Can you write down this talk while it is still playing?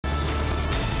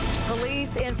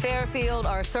Police in Fairfield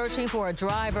are searching for a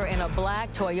driver in a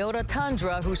black Toyota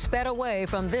Tundra who sped away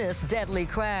from this deadly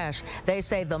crash. They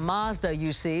say the Mazda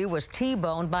you see was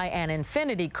T-boned by an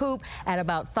Infiniti coupe at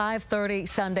about 5:30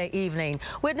 Sunday evening.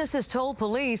 Witnesses told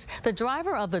police the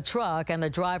driver of the truck and the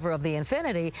driver of the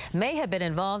Infiniti may have been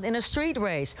involved in a street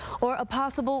race or a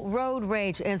possible road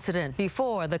rage incident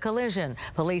before the collision.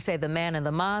 Police say the man in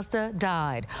the Mazda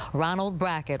died. Ronald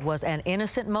Brackett was an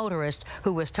innocent motorist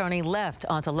who was turning left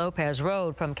onto Lopez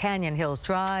Road from Canyon Hills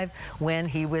Drive when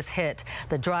he was hit.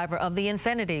 The driver of the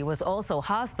Infiniti was also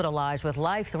hospitalized with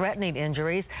life-threatening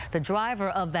injuries. The driver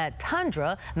of that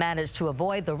Tundra managed to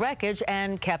avoid the wreckage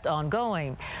and kept on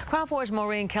going. KRON 4's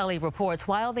Maureen Kelly reports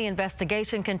while the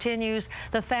investigation continues,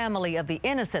 the family of the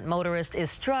innocent motorist is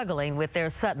struggling with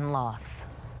their sudden loss.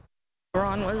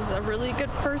 Ron was a really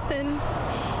good person.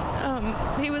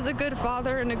 He was a good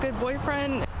father and a good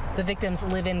boyfriend. The victim's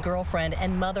live-in girlfriend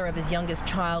and mother of his youngest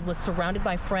child was surrounded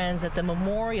by friends at the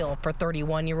memorial for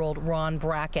 31-year-old Ron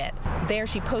Brackett. There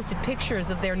she posted pictures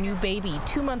of their new baby,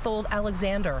 2-month-old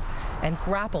Alexander, and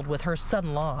grappled with her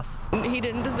sudden loss. He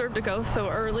didn't deserve to go so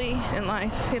early in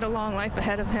life. He had a long life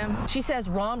ahead of him. She says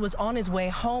Ron was on his way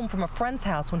home from a friend's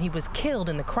house when he was killed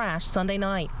in the crash Sunday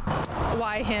night.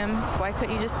 Why him? Why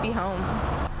couldn't you just be home?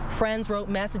 Friends wrote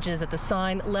messages at the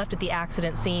sign left at the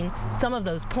accident scene, some of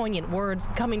those poignant words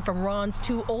coming from Ron's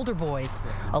two older boys,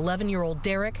 11-year-old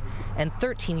Derek and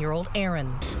 13-year-old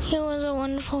Aaron. He was a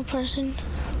wonderful person.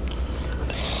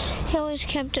 He always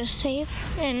kept us safe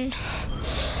and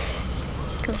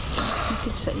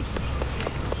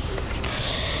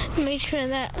made sure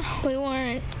that we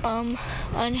weren't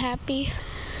unhappy.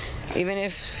 Even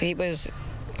if he was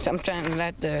sometimes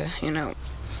not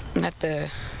the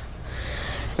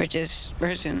richest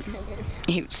person,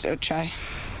 he would still try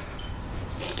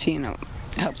to,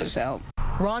 help us out.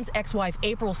 Ron's ex-wife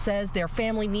April says their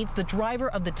family needs the driver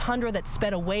of the Tundra that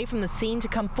sped away from the scene to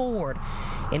come forward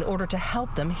in order to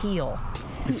help them heal.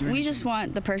 We just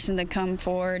want the person to come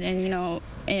forward and,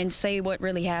 and say what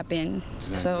really happened,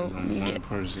 so we get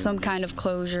some kind of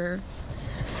closure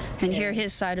and hear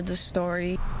his side of the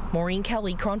story. Maureen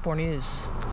Kelly, KRON 4 News.